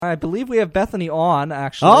I believe we have Bethany on,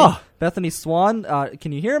 actually. Oh. Bethany Swan,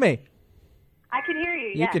 can you hear me? I can hear you,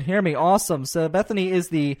 You yes. can hear me. Awesome. So Bethany is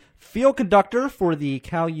the field conductor for the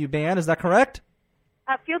CalU band. Is that correct?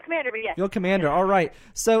 Field commander, but yes. Field commander. All right.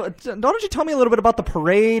 So why don't you tell me a little bit about the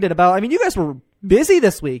parade and about, I mean, you guys were busy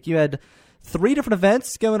this week. You had 3 different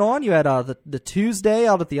events going on. You had the Tuesday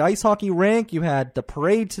out at the ice hockey rink. You had the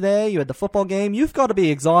parade today. You had the football game. You've got to be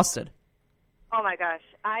exhausted. Oh, my gosh.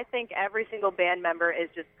 I think every single band member is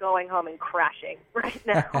just going home and crashing right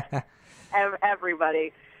now.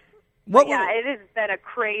 Everybody. It has been a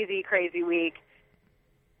crazy, crazy week.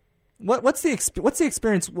 What's the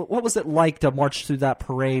experience? What was it like to march through that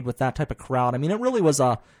parade with that type of crowd? I mean, it really was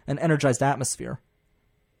an energized atmosphere.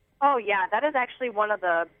 Oh, yeah. That is actually one of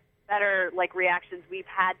the better reactions we've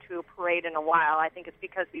had to a parade in a while. I think it's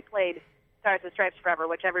because we played Stars and Stripes Forever,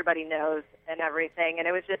 which everybody knows and everything, and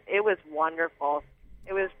it was wonderful.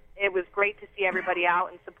 It was great to see everybody out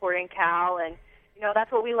and supporting Cal, and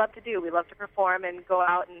that's what we love to do. We love to perform and go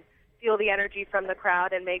out and feel the energy from the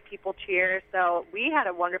crowd and make people cheer. So we had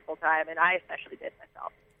a wonderful time, and I especially did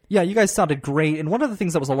myself. Yeah, you guys sounded great, and one of the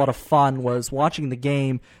things that was a lot of fun was watching the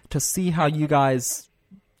game to see how you guys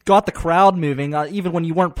got the crowd moving. Even when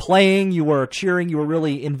you weren't playing, you were cheering, you were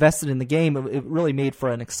really invested in the game. It really made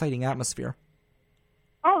for an exciting atmosphere.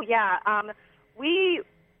 Oh, yeah. We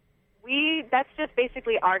that's just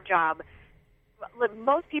basically our job.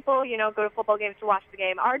 Most people, go to football games to watch the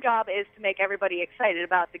game. Our job is to make everybody excited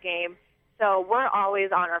about the game. So we're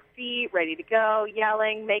always on our feet, ready to go,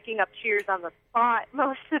 yelling, making up cheers on the spot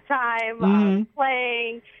most of the time,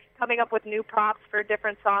 playing, coming up with new props for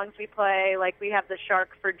different songs we play. Like we have the shark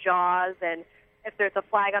for Jaws, and if there's a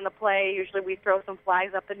flag on the play, usually we throw some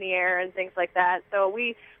flags up in the air and things like that. So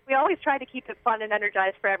we always try to keep it fun and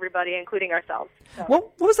energized for everybody, including ourselves. So.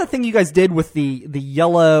 What was that thing you guys did with the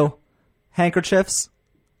yellow handkerchiefs?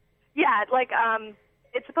 Yeah,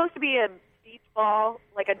 it's supposed to be a beach ball,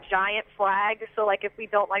 like a giant flag. So, if we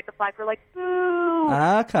don't like the flag, we're like, boo!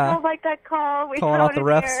 Okay. I don't like that call. We calling throw out it the in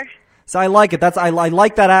refs. there. So I like it. I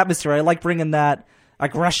like that atmosphere. I like bringing that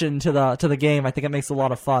aggression to the game. I think it makes a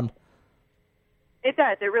lot of fun. It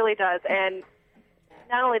does. It really does. And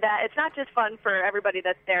not only that, it's not just fun for everybody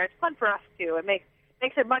that's there. It's fun for us too. It makes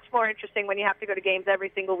it much more interesting when you have to go to games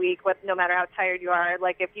every single week, no matter how tired you are.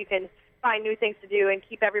 If you can find new things to do and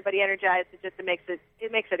keep everybody energized, it makes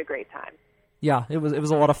it a great time. Yeah, it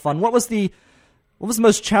was a lot of fun. What was the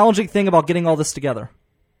most challenging thing about getting all this together?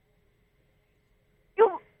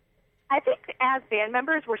 I think as band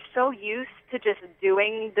members, we're so used to just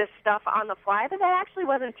doing this stuff on the fly that actually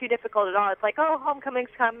wasn't too difficult at all. It's like, oh, homecoming's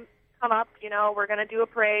come up, we're going to do a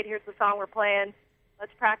parade. Here's the song we're playing.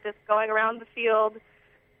 Let's practice going around the field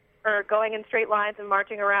or going in straight lines and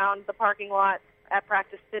marching around the parking lot at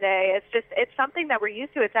practice today. It's something that we're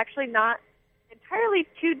used to. It's actually not entirely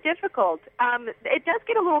too difficult. It does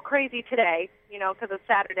get a little crazy today, because it's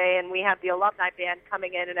Saturday and we have the alumni band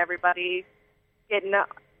coming in and everybody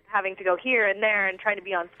having to go here and there and trying to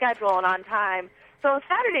be on schedule and on time. So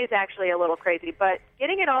Saturday's actually a little crazy, but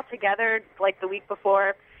getting it all together the week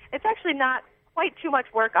before, it's actually not quite too much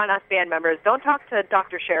work on us band members. Don't talk to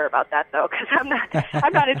Dr. Scher about that though, because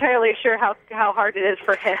I'm not entirely sure how hard it is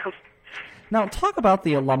for him. Now, talk about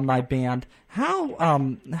the alumni band. How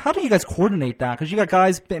do you guys coordinate that? Because you got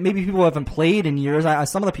guys, maybe people who haven't played in years.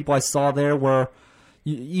 Some of the people I saw there were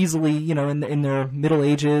easily, in their middle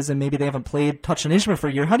ages, and maybe they haven't touched an instrument for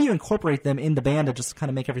a year. How do you incorporate them in the band to just kind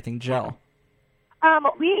of make everything gel?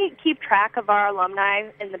 We keep track of our alumni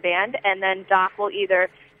in the band, and then Doc will either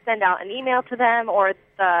send out an email to them, or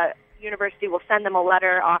the university will send them a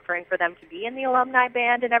letter offering for them to be in the alumni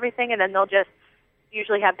band and everything, and then they'll just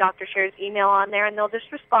usually have Dr. Scher's email on there, and they'll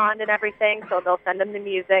just respond and everything. So they'll send them the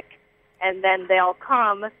music, and then they'll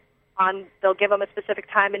come on. They'll give them a specific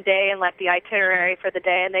time and day and the itinerary for the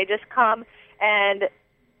day, and they just come. And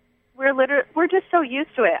we're just so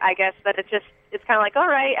used to it, I guess, that it's kind of like, all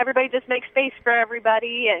right, everybody just make space for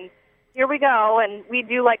everybody, and here we go. And we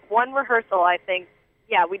do one rehearsal, I think.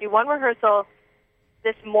 Yeah, we do one rehearsal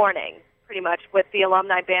this morning, pretty much, with the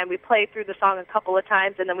alumni band. We play through the song a couple of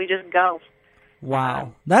times, and then we just go.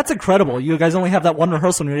 Wow. That's incredible. You guys only have that one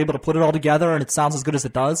rehearsal, and you're able to put it all together, and it sounds as good as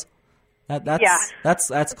it does?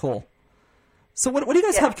 That's cool. So what do you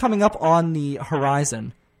guys have coming up on the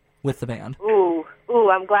horizon with the band? Ooh,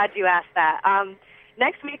 I'm glad you asked that.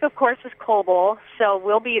 Next week, of course, is Coal Bowl, so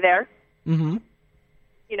we'll be there. Mm-hmm.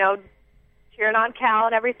 Cheering on Cal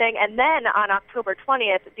and everything. And then on October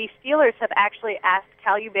 20th, the Steelers have actually asked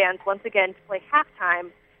CalU bands once again to play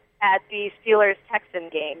halftime at the Steelers-Texan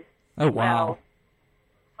game. Oh, wow.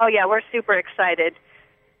 Oh, yeah, we're super excited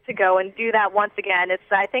to go and do that once again. It's,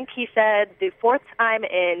 I think he said, the fourth time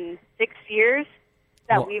in 6 years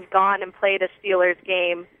that we've gone and played a Steelers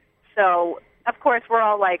game. So, of course, we're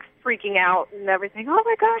all, like, freaking out and everything. Oh,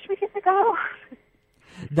 my gosh, we get to go.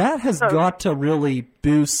 That has got to really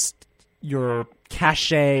boost your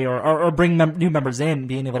cachet or bring new members in,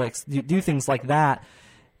 being able to do things like that,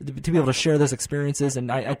 to be able to share those experiences.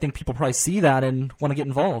 And I think people probably see that and want to get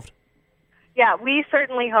involved. Yeah, we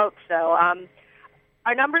certainly hope so.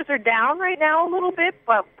 Our numbers are down right now a little bit,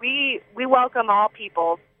 but we welcome all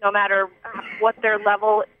people, no matter what their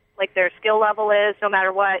level, like their skill level is, no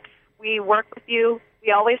matter what. We work with you.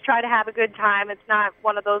 We always try to have a good time. It's not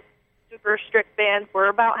one of those super strict bands. We're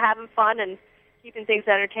about having fun and keeping things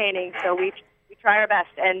entertaining, so we try our best.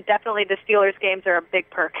 And definitely the Steelers games are a big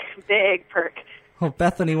perk, big perk. Well,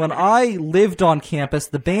 Bethany, when I lived on campus,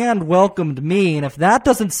 the band welcomed me, and if that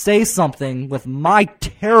doesn't say something with my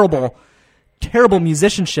terrible, terrible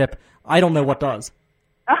musicianship, I don't know what does.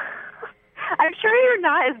 I'm sure you're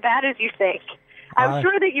not as bad as you think. I'm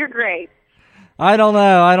sure that you're great. I don't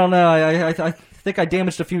know. I think I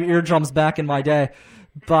damaged a few eardrums back in my day.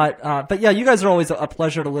 But yeah, you guys are always a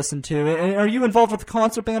pleasure to listen to. And are you involved with the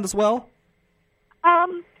concert band as well?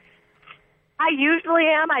 I usually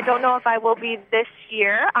am. I don't know if I will be this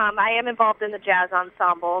year. I am involved in the jazz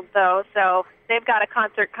ensemble, though, so they've got a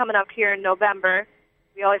concert coming up here in November.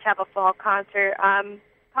 We always have a fall concert.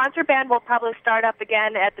 Concert band will probably start up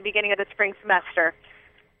again at the beginning of the spring semester.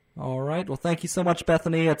 All right. Well, thank you so much,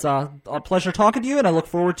 Bethany. It's a pleasure talking to you, and I look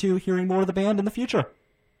forward to hearing more of the band in the future.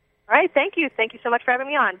 All right. Thank you. Thank you so much for having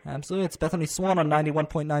me on. Absolutely. It's Bethany Swan on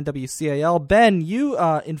 91.9 WCAL. Ben, you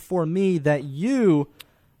informed me that you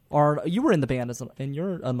were in the band and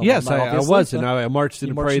you're an alumni. Yes, I was, so and I marched in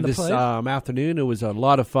the parade this afternoon. It was a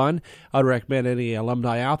lot of fun. I'd recommend any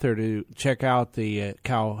alumni out there to check out the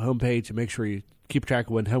Cal homepage and make sure you keep track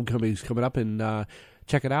of when homecoming is coming up, and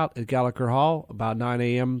check it out at Gallagher Hall about 9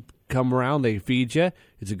 a.m. Come around, they feed you.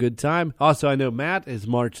 It's a good time. Also, I know Matt has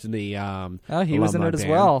marched in the he was in it as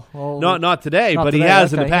well. Not today, but he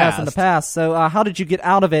has in the past. He has in the past. So how did you get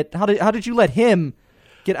out of it? How did you let him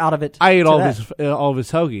get out of it? I ate all of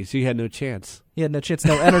his hoagies. He had no chance. He had no chance,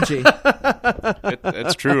 no energy.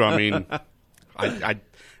 It's true. I mean,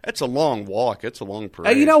 it's a long walk. It's a long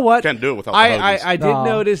parade. You know what? Can't do it without the hoagies. I did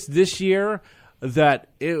notice this year that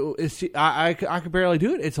I could barely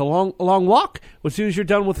do it. It's a long walk. As soon as you're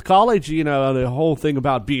done with college, the whole thing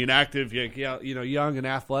about being active, young and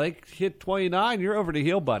athletic, hit 29, you're over the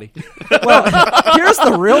hill, buddy. Well, here's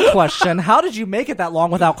the real question: how did you make it that long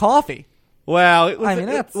without coffee? Well,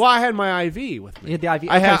 I had my IV with me. You had the IV.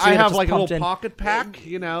 I have like a little pocket pack, I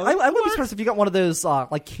wouldn't be surprised if you got one of those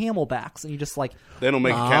like Camelbacks, and you just like they don't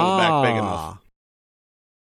make a Camelback big enough.